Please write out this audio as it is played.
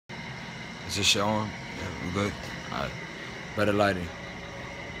Is this shit on? Yeah, we good? Alright. Better lighting.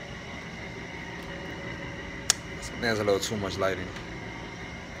 There's a little too much lighting.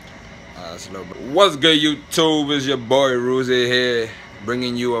 That's a little bit. What's good, YouTube? It's your boy Ruzi here,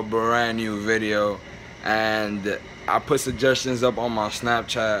 bringing you a brand new video. And I put suggestions up on my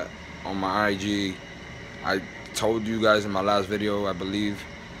Snapchat, on my IG. I told you guys in my last video, I believe,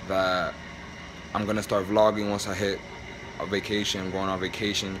 that I'm gonna start vlogging once I hit a vacation, going on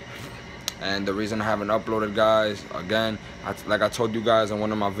vacation. And the reason I haven't uploaded, guys, again, like I told you guys in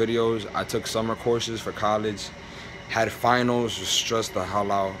one of my videos, I took summer courses for college, had finals, was stressed the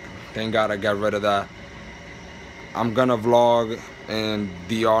hell out. Thank God I got rid of that. I'm gonna vlog in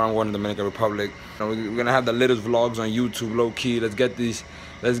DR and one Dominican Republic. We're gonna have the latest vlogs on YouTube, low key. Let's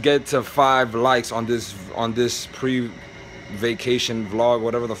get to 5 likes on this pre-vacation vlog,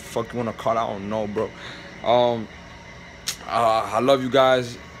 whatever the fuck you wanna call it. I don't know, bro. I love you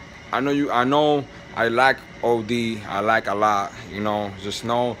guys. I know I lack OD. I lack a lot, you know. Just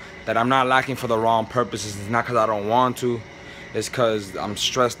know that I'm not lacking for the wrong purposes. It's not because I don't want to. It's because I'm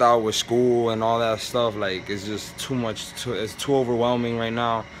stressed out with school and all that stuff. Like, it's just too much. It's too overwhelming right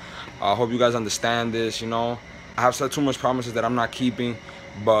now. I hope you guys understand this, you know. I have said too much promises that I'm not keeping.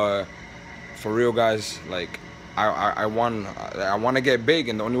 But for real, guys, like, I want to get big.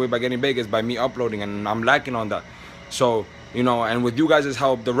 And the only way by getting big is by me uploading. And I'm lacking on that. So, you know, and with you guys'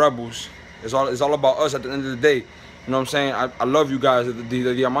 help, the rebels, it's all about us at the end of the day. You know what I'm saying? I love you guys.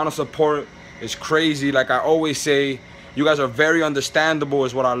 The amount of support is crazy. Like I always say, you guys are very understandable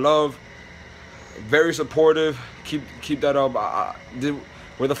is what I love. Very supportive. Keep that up.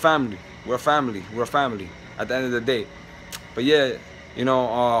 We're the family. We're a family. We're a family at the end of the day. But yeah, you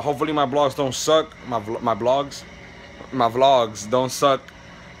know, hopefully my vlogs don't suck. My vlogs don't suck.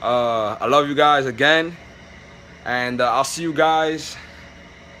 I love you guys again. And I'll see you guys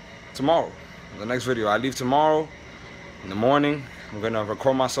tomorrow in the next video. I leave tomorrow in the morning. I'm gonna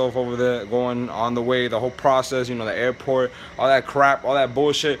record myself over there, going on the way, the whole process, you know, the airport, all that crap, all that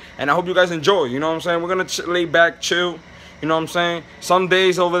bullshit. And I hope you guys enjoy, you know what I'm saying? We're gonna lay back, chill, you know what I'm saying? Some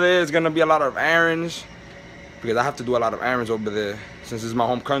days over there, it's gonna be a lot of errands, because I have to do a lot of errands over there, since it's my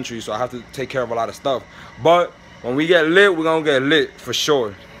home country, so I have to take care of a lot of stuff. But when we get lit, we're gonna get lit, for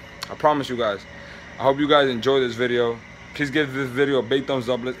sure. I promise you guys. I hope you guys enjoy this video. Please give this video a big thumbs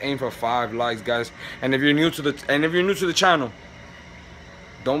up. Let's aim for 5 likes, guys. And if you're new to the channel,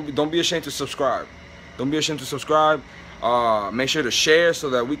 don't be ashamed to subscribe. Don't be ashamed to subscribe. Make sure to share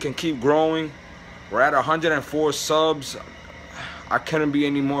so that we can keep growing. We're at 104 subs. I couldn't be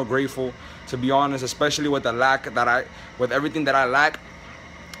any more grateful, to be honest, especially with the with everything that I lack.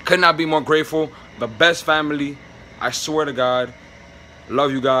 Could not be more grateful. The best family, I swear to God.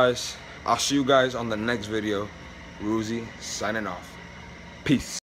 Love you guys. I'll see you guys on the next video. Ruzi signing off. Peace.